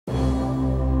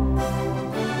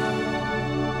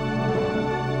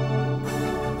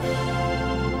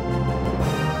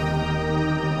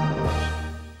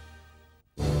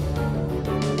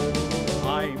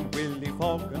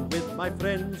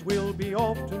friends, we'll be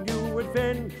off to new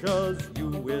adventures, you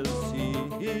will see.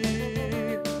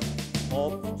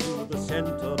 Off to the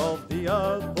center of the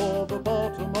earth or the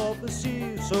bottom of the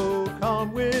sea, so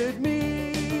come with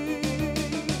me.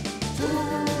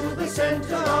 To the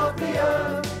center of the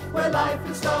earth, where life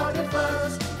has started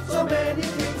first, so many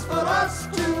things for us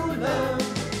to learn.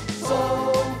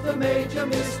 Solve the major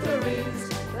mysteries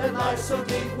that lie so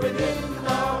deep within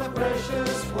our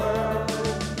precious world.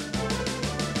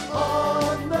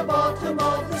 On the bottom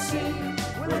of the sea,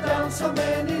 we're down so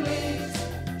many leagues,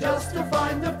 just to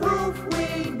find the proof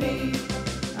we need.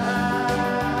 And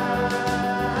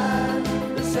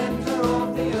the center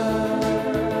of the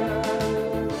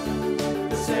earth,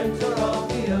 the center of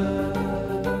the earth.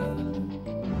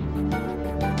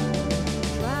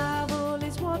 Travel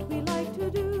is what we like to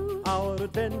do. Our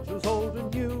adventures old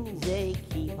and new, They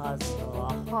keep us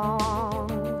strong.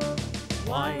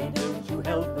 why don't you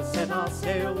help us set our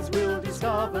sails? We'll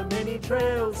discover many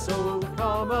trails, so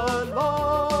come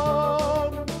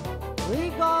along.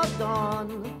 Rigodon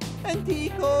And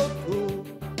Tico too.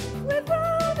 with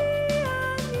Robbie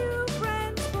and new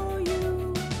friends for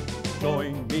you.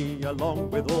 Join me along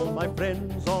with all my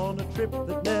friends on a trip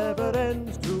that never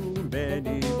ends to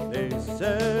many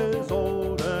places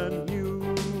old and new.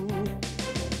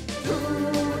 To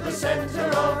the center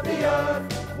of the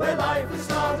earth, where life has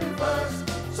started first,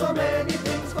 so many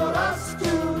things for us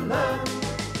to learn.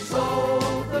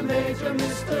 Solve the major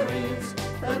mysteries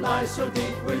that lie so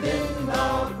deep within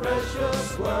our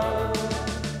precious world.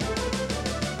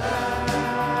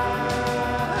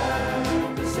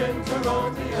 And the center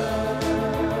of the earth,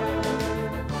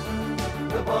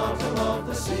 the bottom of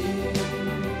the sea,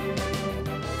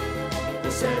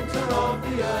 the center of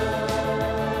the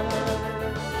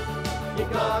earth, you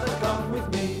gotta come with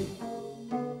me.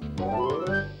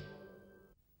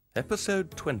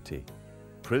 Episode 20.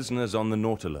 Prisoners on the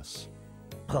Nautilus.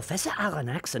 Professor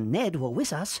Aronnax and Ned were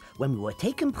with us when we were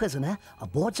taken prisoner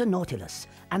aboard the Nautilus,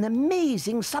 an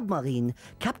amazing submarine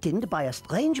captained by a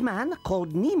strange man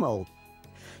called Nemo.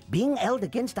 Being held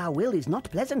against our will is not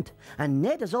pleasant, and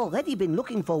Ned has already been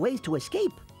looking for ways to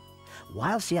escape.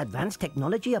 Whilst the advanced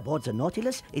technology aboard the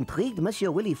Nautilus intrigued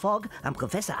Monsieur Willy Fog and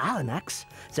Professor Aronnax,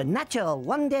 the natural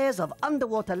wonders of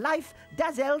underwater life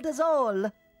dazzled us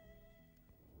all.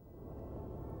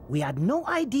 We had no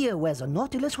idea where the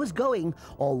Nautilus was going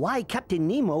or why Captain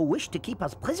Nemo wished to keep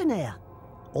us prisoner.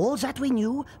 All that we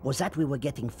knew was that we were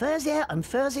getting further and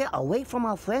further away from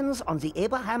our friends on the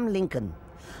Abraham Lincoln.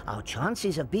 Our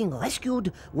chances of being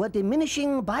rescued were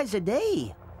diminishing by the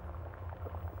day.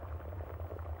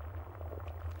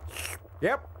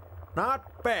 Yep,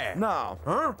 not bad. Now,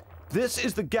 Huh? this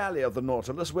is the galley of the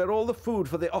Nautilus, where all the food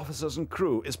for the officers and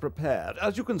crew is prepared.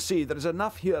 As you can see, there is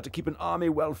enough here to keep an army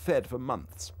well fed for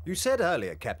months. You said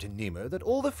earlier, Captain Nemo, that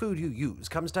all the food you use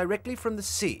comes directly from the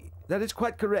sea. That is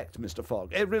quite correct, Mr.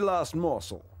 Fogg. Every last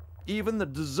morsel. Even the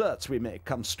desserts we make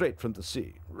come straight from the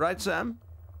sea. Right, Sam?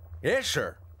 Yes,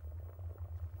 sir.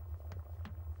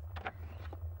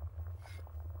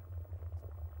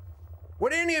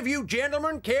 Would any of you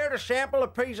gentlemen care to sample a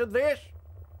piece of this?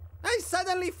 I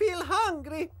suddenly feel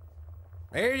hungry.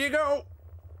 There you go.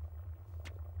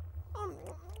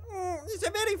 It's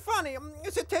very funny.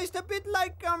 Does it taste a bit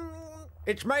like,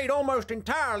 It's made almost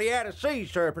entirely out of sea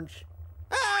serpents.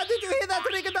 did you hear that,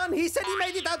 Rigodon? He said he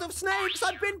made it out of snakes.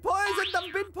 I've been poisoned.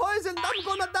 I'm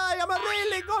gonna die. I'm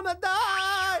really gonna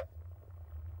die.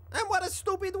 And what a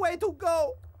stupid way to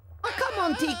go. Oh, come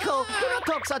on, Tico. Do not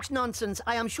talk such nonsense.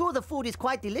 I am sure the food is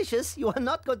quite delicious. You are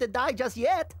not going to die just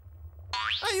yet.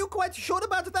 Are you quite sure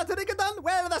about that, Rigodon?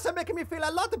 Well, that's making me feel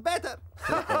a lot better.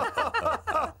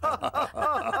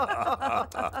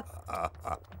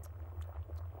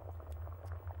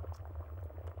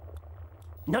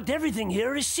 Not everything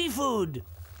here is seafood.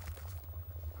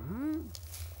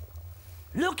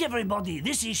 Look, everybody,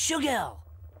 this is sugar.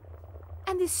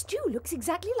 And this stew looks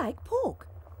exactly like pork.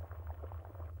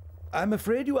 I'm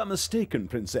afraid you are mistaken,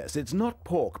 Princess. It's not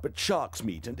pork, but shark's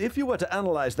meat, and if you were to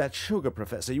analyze that sugar,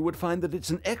 Professor, you would find that it's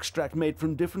an extract made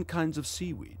from different kinds of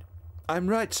seaweed. I'm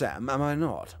right, Sam, am I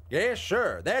not? Yes,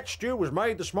 sir. That stew was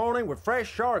made this morning with fresh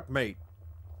shark meat.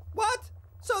 What?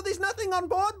 So there's nothing on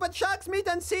board but shark's meat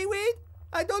and seaweed?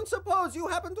 I don't suppose you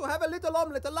happen to have a little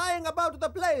omelette lying about the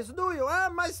place, do you?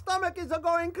 My stomach is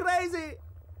going crazy.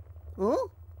 Huh?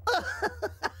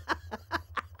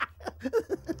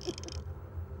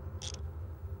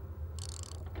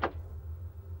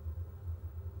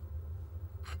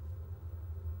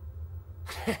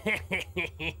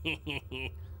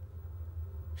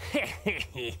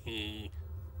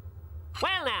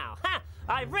 Well now,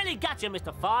 I've really got you,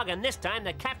 Mr. Fogg, and this time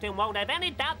the captain won't have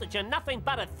any doubt that you're nothing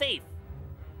but a thief.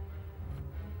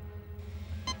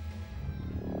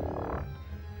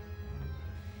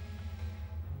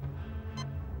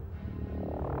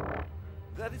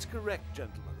 That is correct,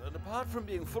 gentlemen, and apart from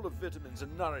being full of vitamins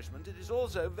and nourishment, it is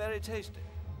also very tasty.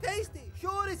 Tasty!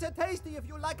 Sure it's a tasty if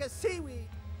you like a seaweed.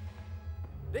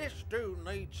 This stew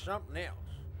needs something else.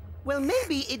 Well,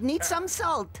 maybe it needs some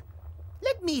salt.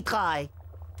 Let me try.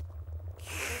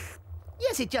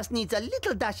 Yes, it just needs a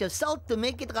little dash of salt to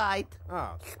make it right.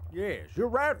 Ah, yes, you're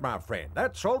right, my friend.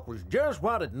 That salt was just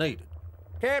what it needed.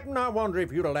 Captain, I wonder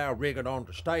if you'd allow Rigodon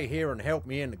to stay here and help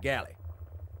me in the galley.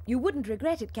 You wouldn't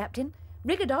regret it, Captain.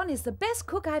 Rigodon is the best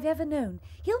cook I've ever known.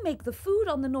 He'll make the food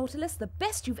on the Nautilus the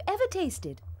best you've ever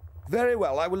tasted. Very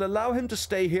well, I will allow him to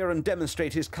stay here and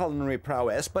demonstrate his culinary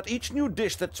prowess, but each new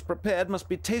dish that's prepared must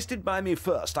be tasted by me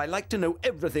first. I like to know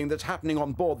everything that's happening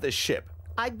on board this ship.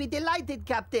 I'd be delighted,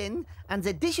 Captain. And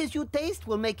the dishes you taste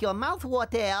will make your mouth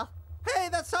water. Hey,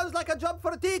 that sounds like a job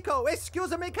for Tico.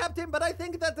 Excuse me, Captain, but I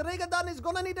think that Rigodon is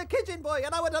gonna need a kitchen boy,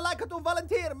 and I would like to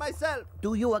volunteer myself.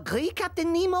 Do you agree,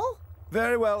 Captain Nemo?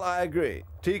 Very well, I agree.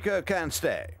 Tico can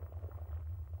stay.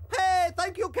 Hey,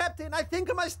 thank you, Captain. I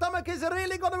think my stomach is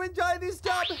really gonna enjoy this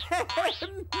job.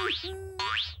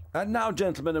 And now,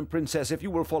 gentlemen and princess, if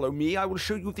you will follow me, I will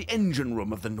show you the engine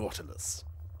room of the Nautilus.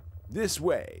 This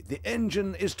way. The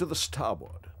engine is to the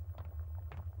starboard.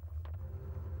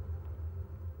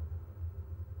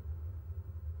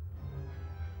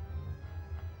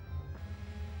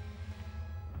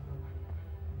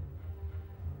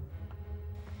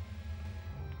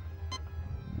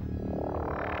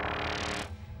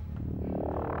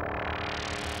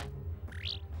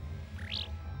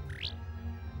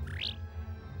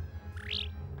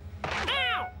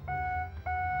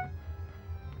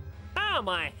 Oh,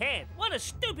 my head. What a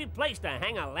stupid place to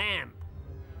hang a lamp.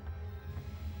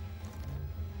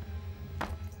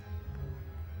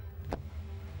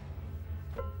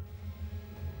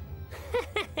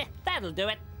 That'll do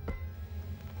it.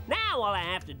 Now all I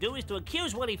have to do is to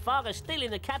accuse Willy Fog of stealing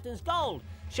the captain's gold,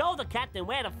 show the captain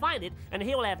where to find it, and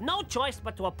he will have no choice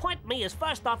but to appoint me as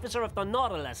first officer of the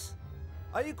Nautilus.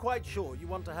 Are you quite sure you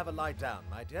want to have a lie down,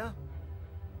 my dear?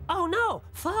 Oh, no!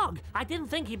 Fog! I didn't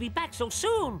think he'd be back so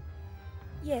soon!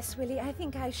 Yes, Willy, I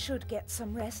think I should get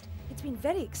some rest. It's been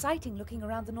very exciting looking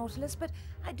around the Nautilus, but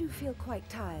I do feel quite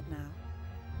tired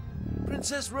now.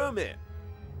 Princess Romy!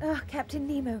 Ah, Captain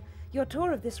Nemo, your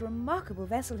tour of this remarkable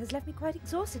vessel has left me quite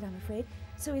exhausted, I'm afraid,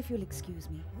 so if you'll excuse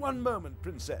me. One moment,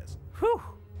 princess. Whew!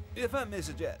 If I may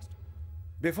suggest,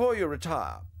 before you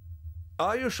retire,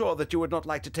 are you sure that you would not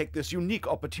like to take this unique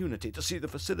opportunity to see the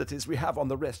facilities we have on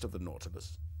the rest of the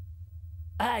Nautilus?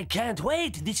 I can't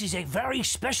wait. This is a very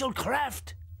special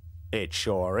craft. It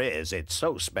sure is. It's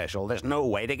so special, there's no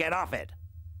way to get off it.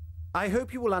 I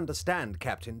hope you will understand,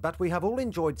 Captain, but we have all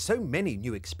enjoyed so many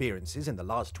new experiences in the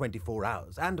last 24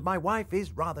 hours, and my wife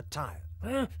is rather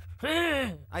tired.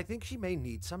 I think she may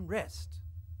need some rest.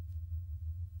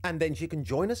 And then she can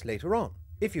join us later on,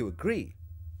 if you agree.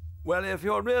 Well, if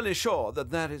you're really sure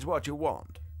that that is what you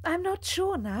want. I'm not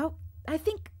sure now.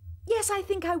 Yes, I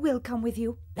think I will come with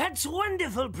you. That's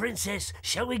wonderful, Princess.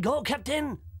 Shall we go,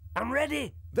 Captain? I'm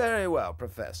ready. Very well,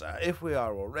 Professor. If we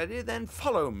are all ready, then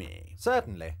follow me.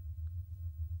 Certainly.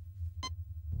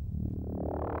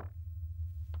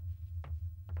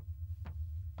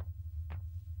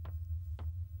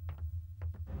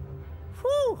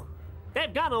 Whew!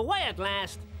 They've gone away at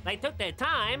last. They took their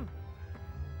time.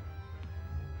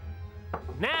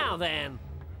 Now then.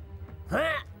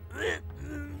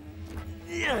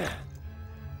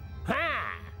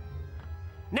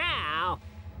 Now,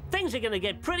 things are gonna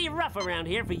get pretty rough around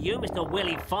here for you, Mr.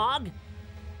 Willy Fog.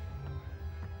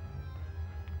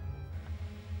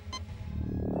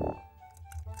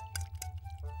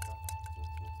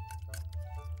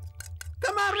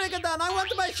 Come on, Rigodon, I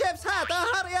want my chef's hat.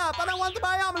 Hurry up, and I want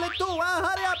my omelet too.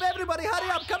 Hurry up, everybody, hurry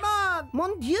up, come on.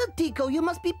 Mon Dieu, Tico, you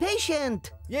must be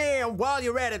patient. Yeah, and while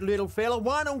you're at it, little fella,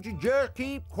 why don't you just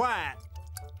keep quiet?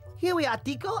 Here we are,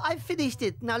 Tico. I've finished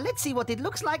it. Now let's see what it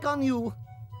looks like on you.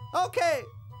 Okay.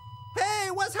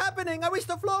 Hey, what's happening? I wish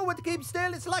the floor would keep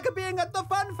still. It's like being at the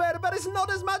fun fair, but it's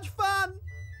not as much fun.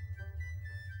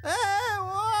 Hey,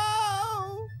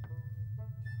 whoa!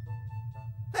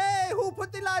 Hey, who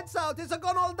put the lights out? It's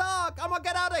gone all dark. I'm gonna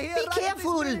get out of here. Be right this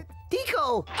careful, minute.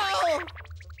 Tico.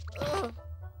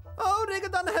 Oh,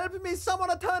 Rigodon, help me. Someone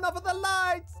turn off the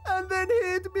lights and then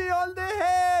hit me on the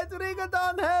head.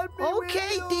 Rigodon, help me.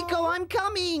 Okay, will you? Tico, I'm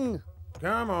coming.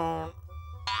 Come on.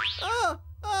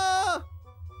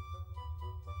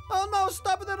 Oh no, no,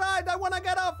 stop the ride. I want to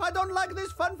get off. I don't like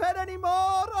this funfair anymore.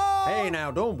 Oh. Hey,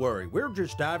 now, don't worry. We're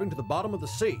just diving to the bottom of the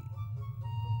sea.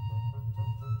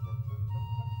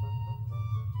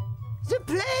 The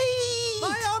plane!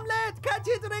 My omelette! Catch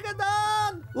it,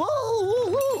 Rigodon!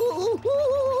 Whoa!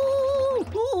 Whoa!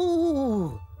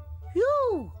 Whoa!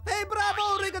 Phew! Hey,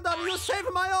 bravo, Rigodon! You saved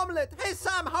my omelette! Hey,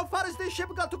 Sam, how far is this ship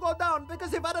got to go down?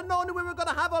 Because if I'd have known we were going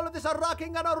to have all of this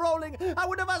rocking and rolling, I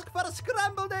would have asked for a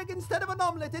scrambled egg instead of an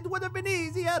omelette. It would have been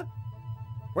easier.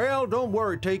 Well, don't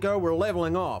worry, Tico. We're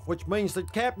leveling off, which means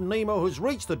that Captain Nemo has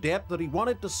reached the depth that he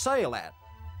wanted to sail at.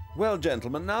 Well,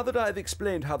 gentlemen, now that I've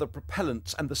explained how the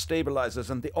propellants and the stabilizers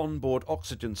and the onboard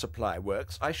oxygen supply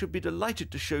works, I should be delighted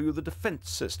to show you the defense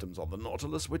systems on the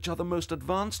Nautilus, which are the most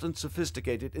advanced and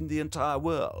sophisticated in the entire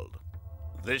world.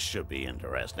 This should be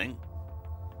interesting.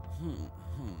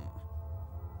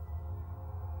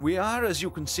 We are, as you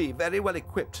can see, very well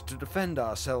equipped to defend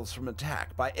ourselves from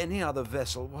attack by any other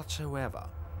vessel whatsoever.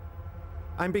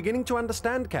 I'm beginning to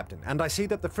understand, Captain, and I see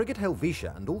that the frigate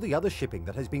Helvetia and all the other shipping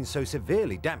that has been so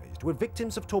severely damaged were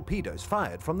victims of torpedoes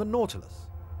fired from the Nautilus.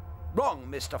 Wrong,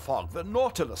 Mr. Fogg. The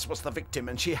Nautilus was the victim,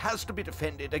 and she has to be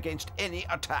defended against any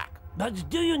attack. But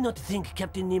do you not think,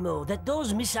 Captain Nemo, that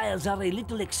those missiles are a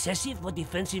little excessive for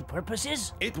defensive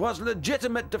purposes? It was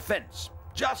legitimate defense.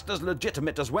 Just as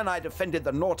legitimate as when I defended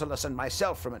the Nautilus and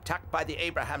myself from attack by the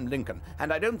Abraham Lincoln,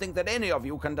 and I don't think that any of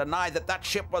you can deny that that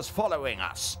ship was following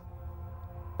us.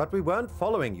 But we weren't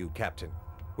following you, Captain.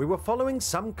 We were following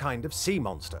some kind of sea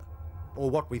monster. Or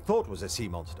what we thought was a sea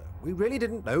monster. We really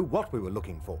didn't know what we were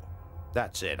looking for.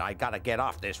 That's it. I gotta get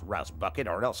off this rust bucket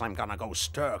or else I'm gonna go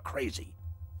stir crazy.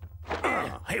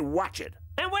 Hey, watch it.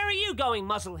 And where are you going,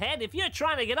 Muzzlehead? If you're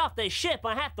trying to get off this ship,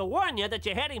 I have to warn you that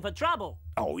you're heading for trouble.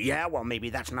 Oh, yeah? Well,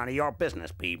 maybe that's none of your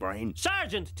business, pea-brain.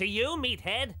 Sergeant, to you,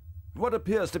 meathead. What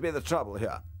appears to be the trouble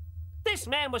here? This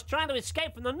man was trying to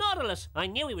escape from the Nautilus. I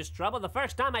knew he was trouble the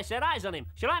first time I set eyes on him.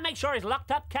 Should I make sure he's locked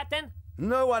up, Captain?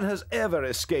 No one has ever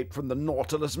escaped from the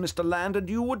Nautilus, Mr. Land, and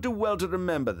you would do well to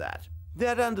remember that.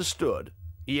 That understood.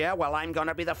 Yeah, well, I'm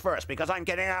gonna be the first because I'm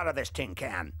getting out of this tin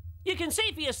can. You can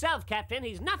see for yourself, Captain.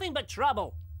 He's nothing but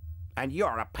trouble. And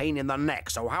you're a pain in the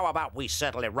neck, so how about we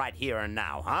settle it right here and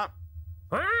now, huh?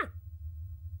 Huh?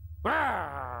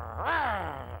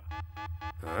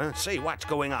 See what's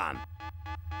going on.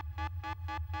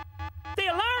 The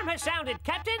alarm has sounded,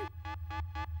 Captain.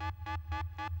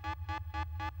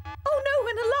 Oh no,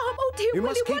 an alarm! Oh dear, You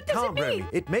Willy, must keep what does calm, it mean? Remy.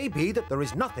 It may be that there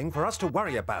is nothing for us to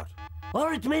worry about.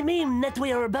 Or it may mean that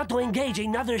we are about to engage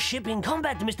another ship in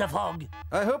combat, Mr. Fogg.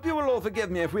 I hope you will all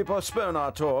forgive me if we postpone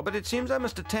our tour, but it seems I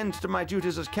must attend to my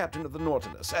duties as captain of the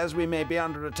Nautilus, as we may be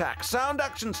under attack. Sound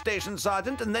action station,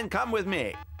 Sergeant, and then come with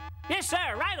me. Yes,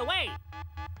 sir, right away.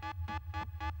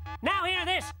 Now hear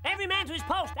this. Every man to his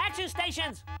post. Action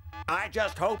stations. I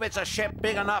just hope it's a ship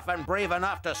big enough and brave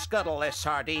enough to scuttle this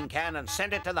sardine can and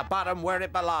send it to the bottom where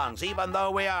it belongs, even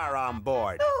though we are on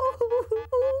board.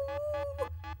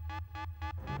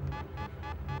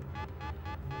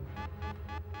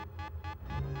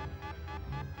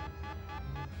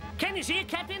 Can you see it,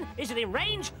 Captain? Is it in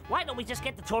range? Why don't we just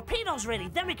get the torpedoes ready?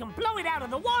 Then we can blow it out of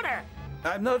the water.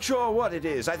 I'm not sure what it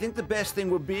is. I think the best thing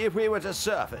would be if we were to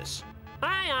surface.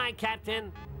 Aye, aye,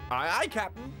 Captain. Aye, aye,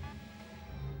 Captain.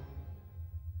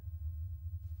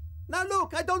 Now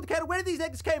look, I don't care where these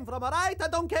eggs came from, all right? I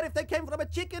don't care if they came from a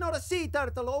chicken or a sea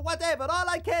turtle or whatever. All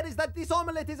I care is that this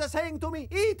omelette is saying to me,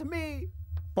 eat me.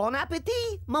 Bon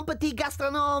appétit, mon petit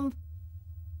gastronome.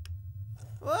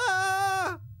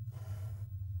 Ah!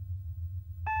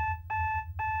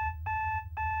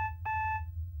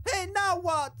 Hey, now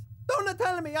what? Don't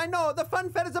tell me. I know. The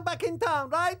fun fairs are back in town,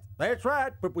 right? That's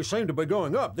right, but we seem to be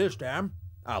going up this time.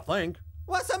 I think.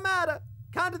 What's the matter?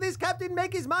 Can't this captain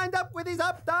make his mind up with his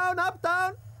up, down, up,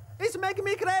 down? It's making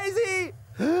me crazy.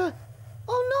 Oh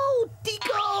no,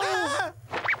 Tico! Ah!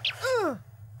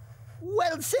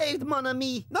 Well saved, mon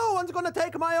ami. No one's gonna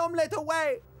take my omelette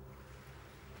away.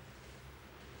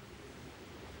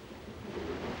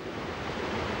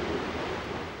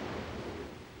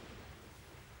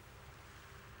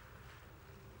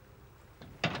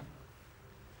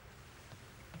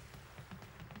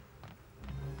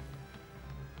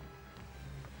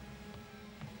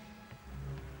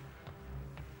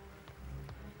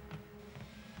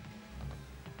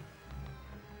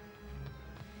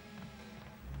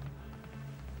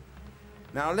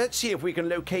 Now, let's see if we can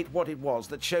locate what it was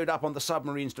that showed up on the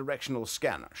submarine's directional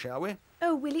scanner, shall we?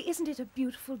 Oh, Willy, isn't it a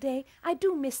beautiful day? I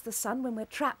do miss the sun when we're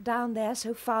trapped down there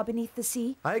so far beneath the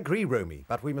sea. I agree, Romy,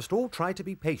 but we must all try to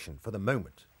be patient for the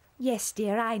moment. Yes,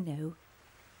 dear, I know.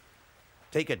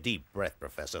 Take a deep breath,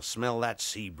 Professor. Smell that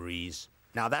sea breeze.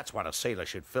 Now that's what a sailor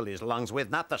should fill his lungs with,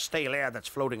 not the stale air that's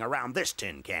floating around this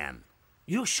tin can.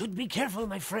 You should be careful,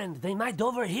 my friend. They might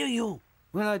overhear you.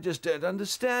 Well, I just don't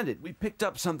understand it. We picked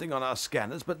up something on our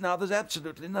scanners, but now there's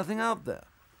absolutely nothing out there.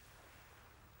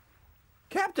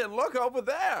 Captain, look over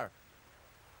there!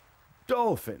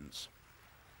 Dolphins.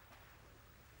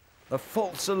 A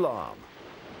false alarm.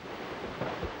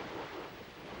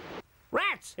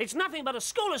 Rats! It's nothing but a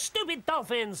school of stupid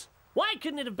dolphins! Why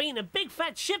couldn't it have been a big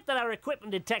fat ship that our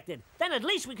equipment detected? Then at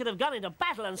least we could have gone into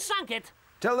battle and sunk it!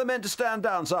 Tell the men to stand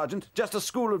down, Sergeant. Just a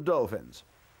school of dolphins.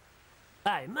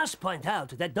 I must point out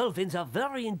that dolphins are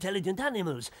very intelligent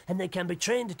animals, and they can be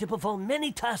trained to perform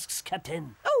many tasks,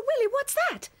 Captain. Oh, Willy, what's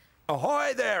that?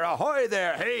 Ahoy there! Ahoy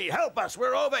there! Hey, help us!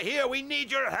 We're over here! We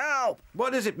need your help!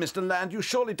 What is it, Mr. Land? You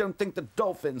surely don't think the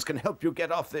dolphins can help you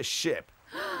get off this ship?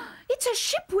 It's a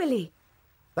ship, Willy.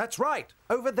 That's right.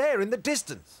 Over there in the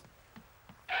distance.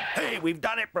 Hey, we've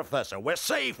done it, Professor. We're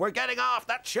safe. We're getting off.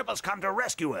 That ship has come to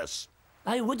rescue us.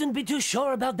 I wouldn't be too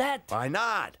sure about that. Why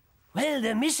not? Well,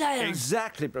 the missiles...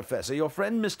 Exactly, Professor. Your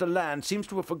friend Mr. Land seems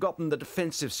to have forgotten the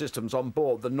defensive systems on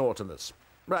board the Nautilus.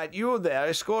 Right, you there,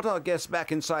 escort our guests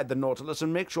back inside the Nautilus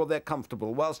and make sure they're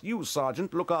comfortable, whilst you,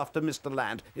 Sergeant, look after Mr.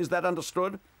 Land. Is that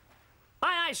understood?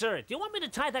 Aye, aye, sir. Do you want me to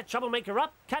tie that troublemaker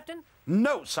up, Captain?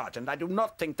 No, Sergeant, I do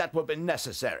not think that will be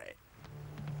necessary.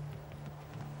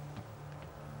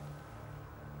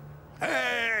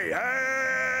 Hey,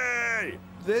 hey!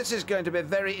 This is going to be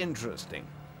very interesting.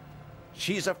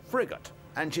 She's a frigate,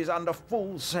 and she's under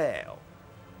full sail.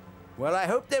 Well, I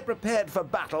hope they're prepared for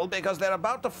battle, because they're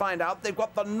about to find out they've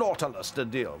got the Nautilus to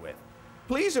deal with.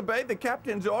 Please obey the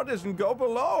captain's orders and go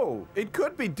below. It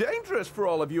could be dangerous for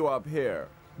all of you up here.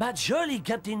 But surely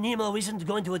Captain Nemo isn't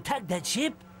going to attack that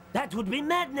ship? That would be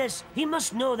madness. He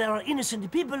must know there are innocent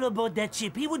people aboard that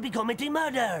ship. He would be committing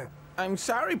murder. I'm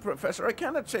sorry, Professor. I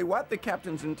cannot say what the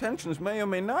captain's intentions may or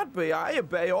may not be. I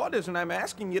obey orders, and I'm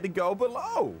asking you to go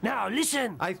below. Now,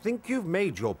 listen. I think you've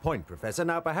made your point, Professor.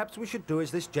 Now, perhaps we should do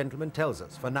as this gentleman tells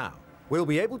us for now. We'll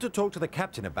be able to talk to the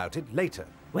captain about it later.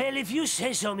 Well, if you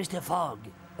say so, Mr. Fogg.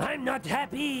 I'm not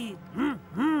happy.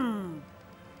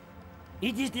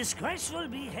 It is disgraceful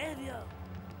behavior.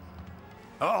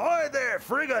 Ahoy there,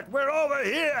 frigate! We're over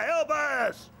here! Help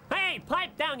us! Hey,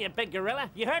 pipe down, you big gorilla.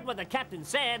 You heard what the captain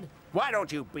said. Why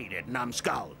don't you beat it,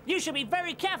 numbskull? You should be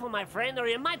very careful, my friend, or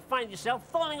you might find yourself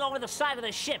falling over the side of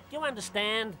the ship. You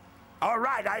understand? All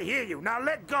right, I hear you. Now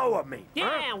let go of me.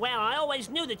 Yeah, well, I always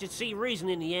knew that you'd see reason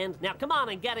in the end. Now, come on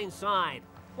and get inside.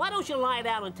 Why don't you lie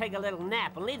down and take a little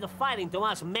nap and leave the fighting to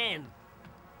us men?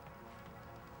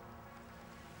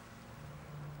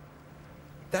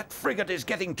 That frigate is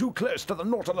getting too close to the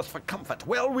Nautilus for comfort.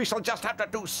 Well, we shall just have to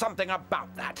do something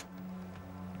about that.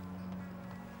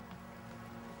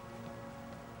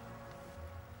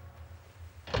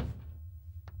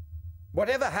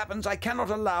 Whatever happens, I cannot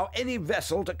allow any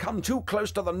vessel to come too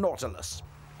close to the Nautilus.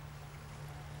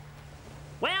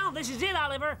 Well, this is it,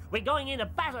 Oliver. We're going into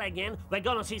battle again. We're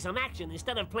going to see some action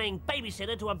instead of playing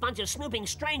babysitter to a bunch of snooping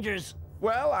strangers.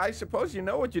 Well, I suppose you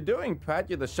know what you're doing, Pat.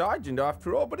 You're the sergeant,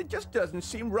 after all, but it just doesn't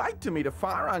seem right to me to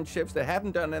fire on ships that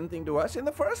haven't done anything to us in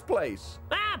the first place.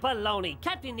 Ah, baloney.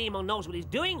 Captain Nemo knows what he's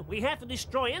doing. We have to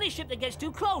destroy any ship that gets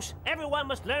too close. Everyone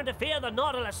must learn to fear the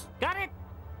Nautilus. Got it?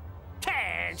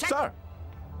 Sir!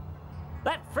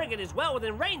 That frigate is well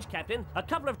within range, Captain. A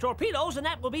couple of torpedoes and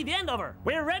that will be the end of her.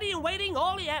 We're ready and waiting.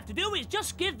 All you have to do is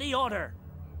just give the order.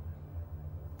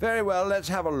 Very well, let's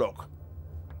have a look.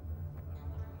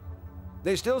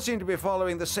 They still seem to be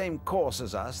following the same course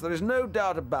as us. There is no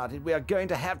doubt about it. We are going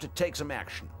to have to take some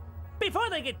action. Before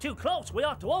they get too close, we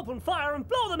ought to open fire and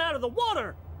blow them out of the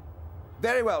water.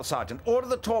 Very well, Sergeant. Order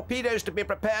the torpedoes to be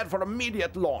prepared for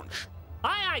immediate launch.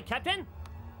 Aye, aye, Captain.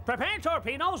 Prepare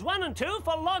torpedoes 1 and 2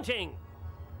 for launching.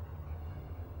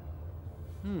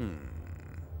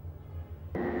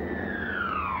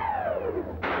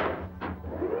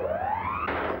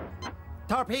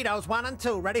 Torpedoes 1 and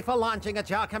 2 ready for launching at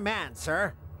your command,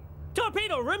 sir.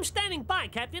 Torpedo room standing by,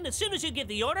 Captain. As soon as you give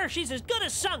the order, she's as good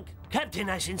as sunk. Captain,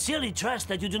 I sincerely trust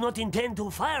that you do not intend to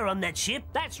fire on that ship.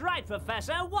 That's right,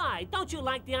 Professor. Why? Don't you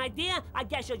like the idea? I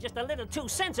guess you're just a little too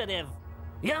sensitive.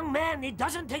 Young man, it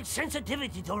doesn't take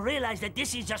sensitivity to realize that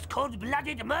this is just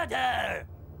cold-blooded murder.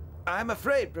 I'm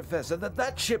afraid, Professor,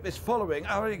 that ship is following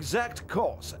our exact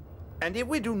course. And if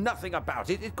we do nothing about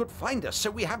it, it could find us,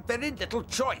 so we have very little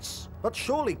choice. But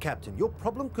surely, Captain, your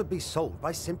problem could be solved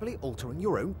by simply altering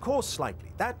your own course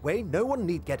slightly. That way, no one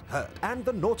need get hurt, and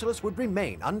the Nautilus would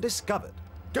remain undiscovered.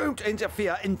 Don't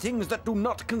interfere in things that do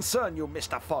not concern you,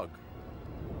 Mr. Fogg.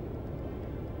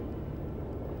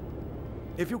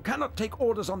 If you cannot take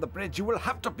orders on the bridge, you will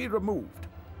have to be removed.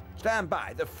 Stand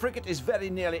by. The frigate is very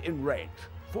nearly in range.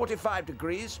 45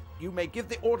 degrees. You may give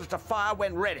the order to fire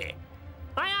when ready.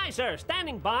 Aye, aye, sir.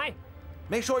 Standing by.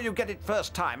 Make sure you get it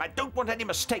first time. I don't want any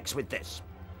mistakes with this.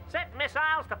 Set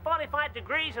missiles to 45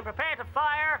 degrees and prepare to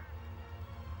fire.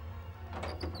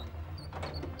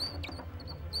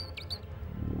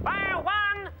 Fire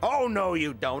one! Oh, no,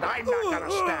 you don't. I'm not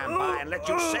gonna stand by and let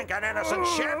you sink an innocent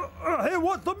ship. Hey,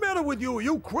 what's the matter with you?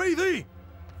 You crazy?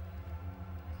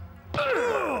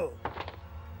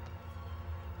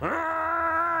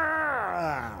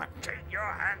 Take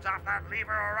your hands off that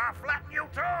lever or I'll flatten you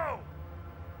too.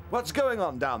 What's going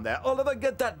on down there? Oliver,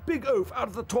 get that big oaf out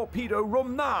of the torpedo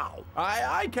room now. Aye,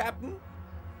 aye, Captain.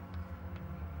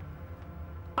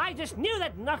 I just knew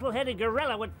that knuckle-headed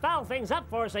gorilla would foul things up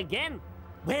for us again.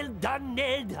 Well done,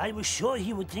 Ned. I was sure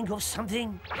he would think of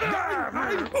something.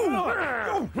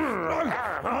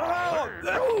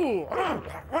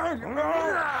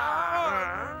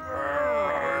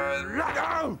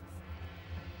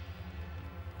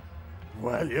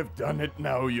 Well, you've done it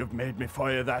now. You've made me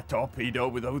fire that torpedo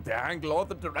without the angle or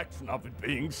the direction of it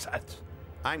being set.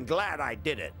 I'm glad I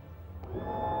did it.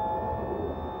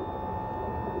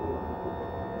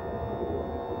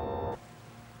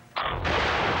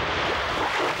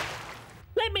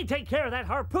 Let me take care of that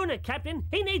harpooner, Captain.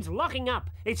 He needs locking up.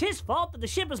 It's his fault that the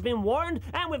ship has been warned,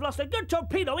 and we've lost a good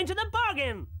torpedo into the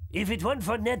bargain. If it weren't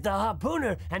for Ned the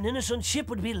harpooner, an innocent ship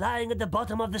would be lying at the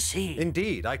bottom of the sea.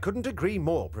 Indeed, I couldn't agree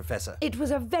more, Professor. It was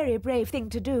a very brave thing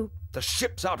to do. The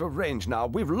ship's out of range now.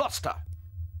 We've lost her.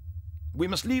 We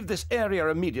must leave this area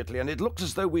immediately, and it looks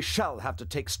as though we shall have to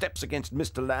take steps against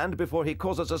Mr. Land before he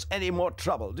causes us any more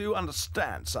trouble. Do you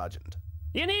understand, Sergeant?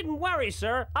 You needn't worry,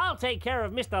 sir. I'll take care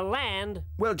of Mr. Land.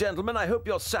 Well, gentlemen, I hope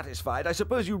you're satisfied. I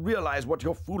suppose you realize what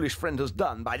your foolish friend has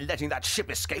done by letting that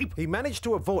ship escape? He managed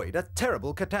to avoid a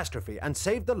terrible catastrophe and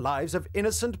saved the lives of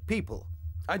innocent people.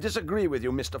 I disagree with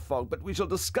you, Mr. Fogg, but we shall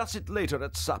discuss it later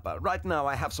at supper. Right now,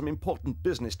 I have some important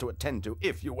business to attend to,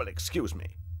 if you will excuse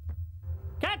me.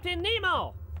 Captain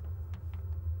Nemo!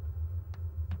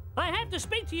 I have to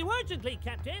speak to you urgently,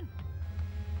 Captain.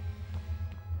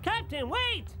 Captain,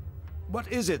 wait! What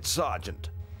is it, Sergeant?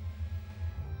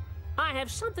 I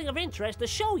have something of interest to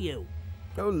show you.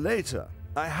 Oh, later.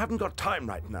 I haven't got time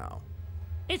right now.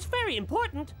 It's very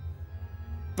important.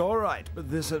 All right,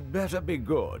 but this had better be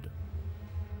good.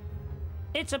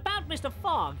 It's about Mr.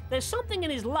 Fogg. There's something in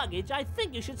his luggage I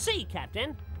think you should see,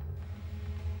 Captain.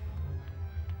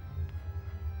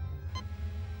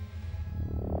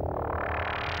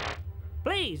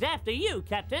 Please, after you,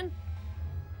 Captain.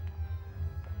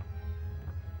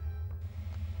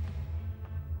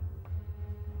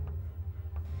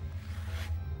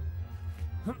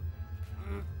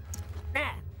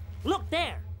 Look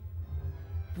there!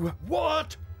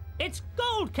 What? It's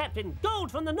gold, Captain!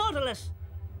 Gold from the Nautilus!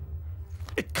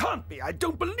 It can't be! I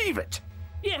don't believe it!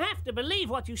 You have to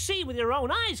believe what you see with your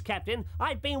own eyes, Captain.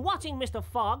 I've been watching Mr.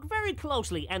 Fogg very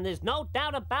closely, and there's no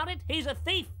doubt about it, he's a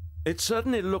thief! It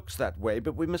certainly looks that way,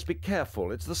 but we must be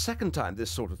careful. It's the second time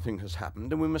this sort of thing has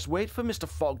happened, and we must wait for Mr.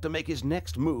 Fogg to make his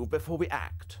next move before we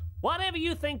act. Whatever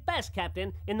you think best,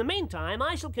 Captain. In the meantime,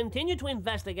 I shall continue to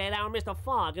investigate our Mr.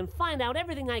 Fogg and find out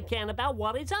everything I can about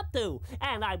what he's up to.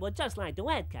 And I would just like to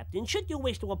add, Captain, should you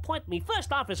wish to appoint me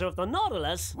first officer of the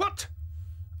Nautilus... What?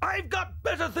 I've got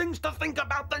better things to think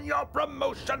about than your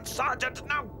promotion, Sergeant.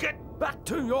 Now get back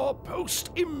to your post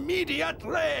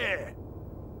immediately!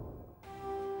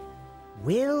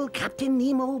 Well, Captain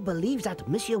Nemo believes that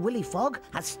Monsieur Willy Fog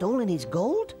has stolen his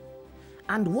gold?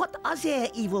 And what other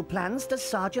evil plans does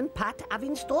Sergeant Pat have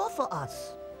in store for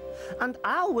us? And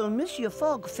how will Monsieur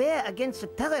Fogg fare against the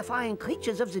terrifying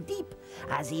creatures of the deep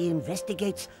as he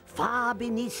investigates far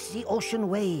beneath the ocean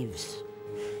waves?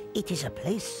 It is a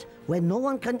place where no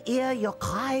one can hear your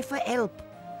cry for help,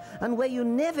 and where you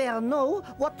never know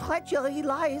what treachery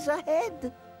lies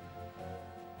ahead.